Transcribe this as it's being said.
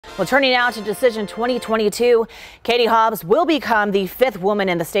Well, turning now to Decision 2022, Katie Hobbs will become the 5th woman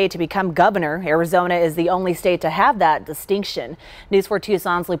in the state to become governor. Arizona is the only state to have that distinction. News 4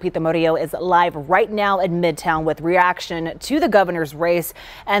 Tucson's Lupita Murillo is live right now in Midtown with reaction to the governor's race.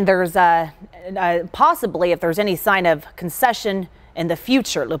 And there's possibly, if there's any sign of concession in the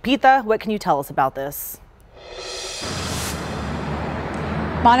future. Lupita, what can you tell us about this?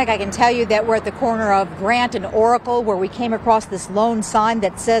 Monica, I can tell you that we're at the corner of Grant and Oracle, where we came across this lone sign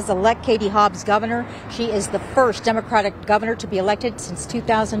that says elect Katie Hobbs governor. She is the first Democratic governor to be elected since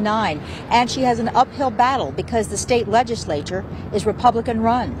 2009. And she has an uphill battle because the state legislature is Republican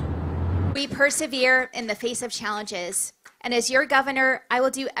run. We persevere in the face of challenges. And as your governor, I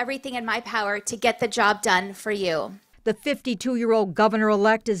will do everything in my power to get the job done for you. The 52-year-old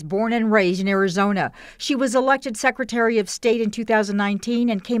governor-elect is born and raised in Arizona. She was elected Secretary of State in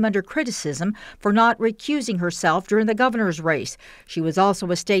 2019 and came under criticism for not recusing herself during the governor's race. She was also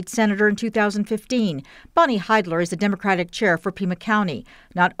a state senator in 2015. Bonnie Heidler is the Democratic chair for Pima County.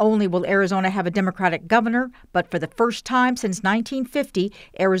 Not only will Arizona have a Democratic governor, but for the first time since 1950,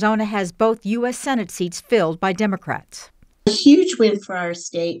 Arizona has both U.S. Senate seats filled by Democrats. A huge win for our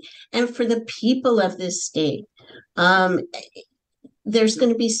state and for the people of this state. There's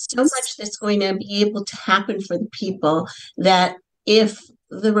going to be so much that's going to be able to happen for the people that if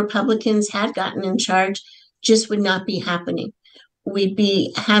the Republicans had gotten in charge, just would not be happening. We'd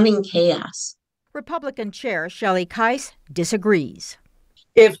be having chaos. Republican Chair Shelley Keiss disagrees.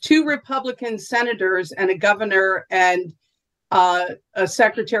 If 2 Republican senators and a governor and a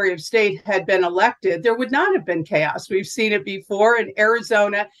Secretary of State had been elected, there would not have been chaos. We've seen it before, and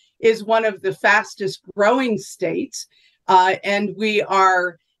Arizona is one of the fastest growing states. And we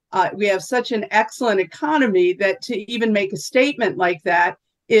have such an excellent economy that to even make a statement like that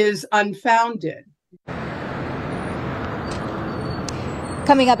is unfounded.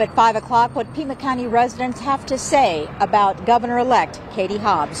 Coming up at 5 o'clock, what Pima County residents have to say about Governor-elect Katie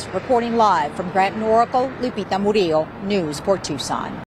Hobbs. Reporting live from Grant and Oracle, Lupita Murillo, News 4 Tucson.